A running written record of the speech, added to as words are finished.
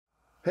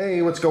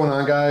Hey, what's going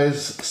on,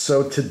 guys?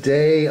 So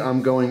today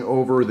I'm going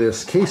over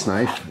this case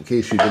knife, in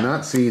case you did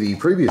not see the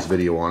previous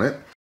video on it.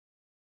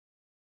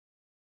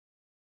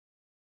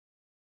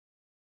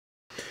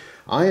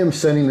 I am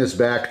sending this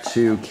back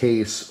to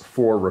Case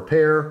for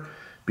repair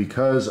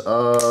because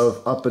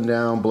of up and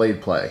down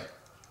blade play.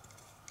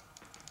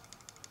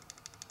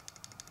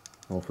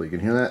 Hopefully you can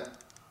hear that.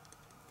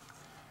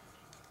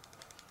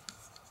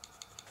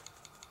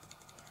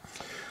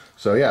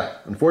 So yeah,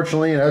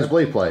 unfortunately it has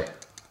blade play.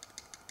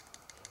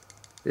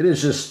 It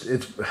is just,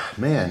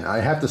 man, I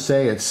have to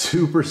say it's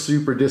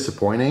super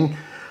disappointing.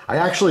 I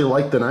actually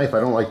like the knife. I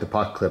don't like the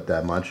pocket clip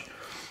that much.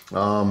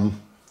 But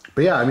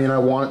yeah, I mean, I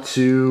want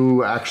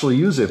to actually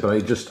use it, but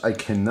I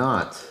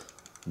cannot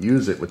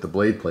use it with the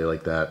blade play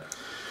like that.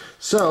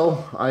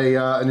 So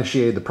I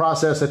initiated the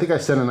process. I think I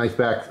sent a knife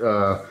back,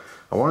 I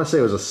want to say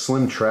it was a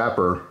Slim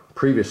Trapper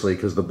previously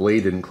because the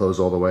blade didn't close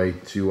all the way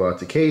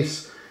to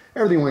Case.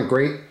 Everything went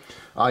great.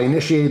 I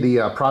initiated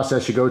the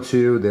process. You go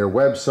to their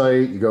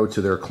website, you go to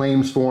their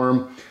claims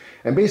form,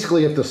 and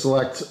basically you have to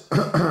select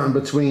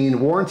between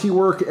warranty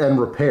work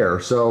and repair.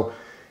 So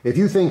if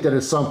you think that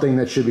it's something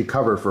that should be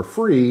covered for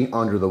free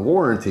under the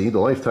warranty, the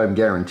lifetime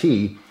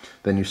guarantee,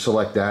 then you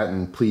select that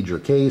and plead your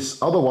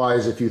case.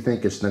 Otherwise, if you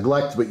think it's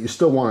neglect but you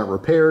still want it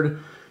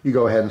repaired, you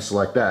go ahead and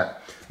select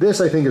that.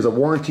 This, I think, is a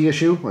warranty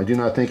issue. I do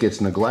not think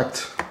it's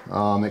neglect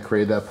that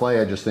created that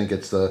play. I just think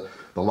it's the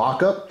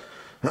lockup.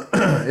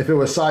 If it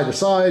was side to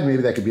side,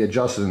 maybe that could be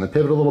adjusted in the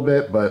pivot a little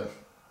bit. But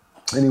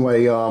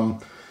anyway,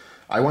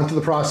 I went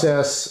through the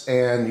process,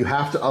 and you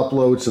have to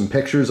upload some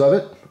pictures of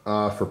it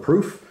for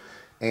proof.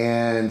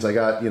 And I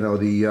got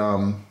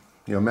the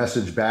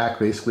message back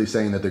basically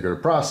saying that they're going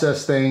to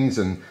process things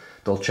and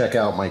they'll check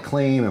out my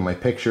claim and my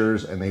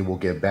pictures, and they will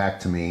get back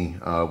to me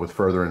with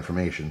further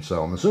information.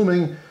 So I'm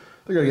assuming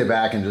they're going to get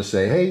back and just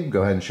say, hey,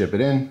 go ahead and ship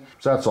it in.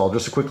 So that's all.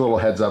 Just a quick little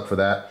heads up for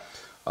that.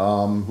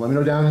 Let me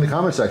know down in the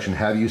comment section,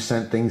 have you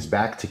sent things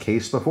back to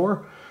Case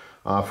before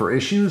for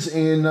issues?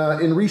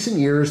 In recent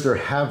years, there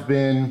have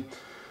been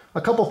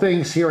a couple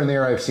things here and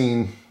there I've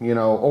seen,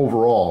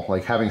 overall,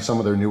 like having some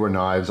of their newer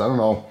knives, I don't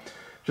know,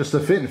 just the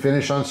fit and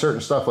finish on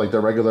certain stuff, like the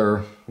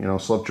regular,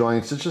 slip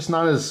joints, it's just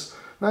not as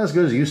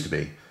good as it used to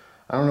be.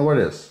 I don't know what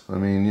it is. I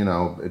mean,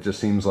 it just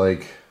seems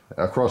like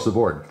across the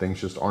board, things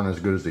just aren't as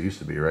good as they used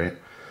to be, right?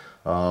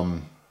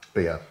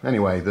 But yeah,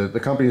 anyway,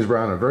 the company's been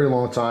around a very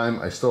long time.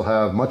 I still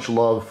have much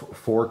love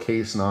for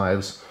Case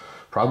Knives.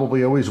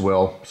 Probably always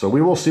will. So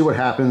we will see what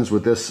happens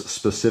with this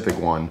specific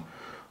one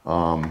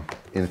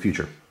in the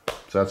future.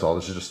 So that's all.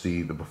 This is just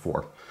the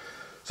before.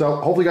 So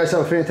hopefully you guys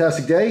have a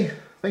fantastic day.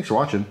 Thanks for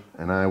watching,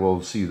 and I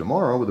will see you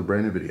tomorrow with a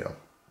brand new video.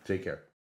 Take care.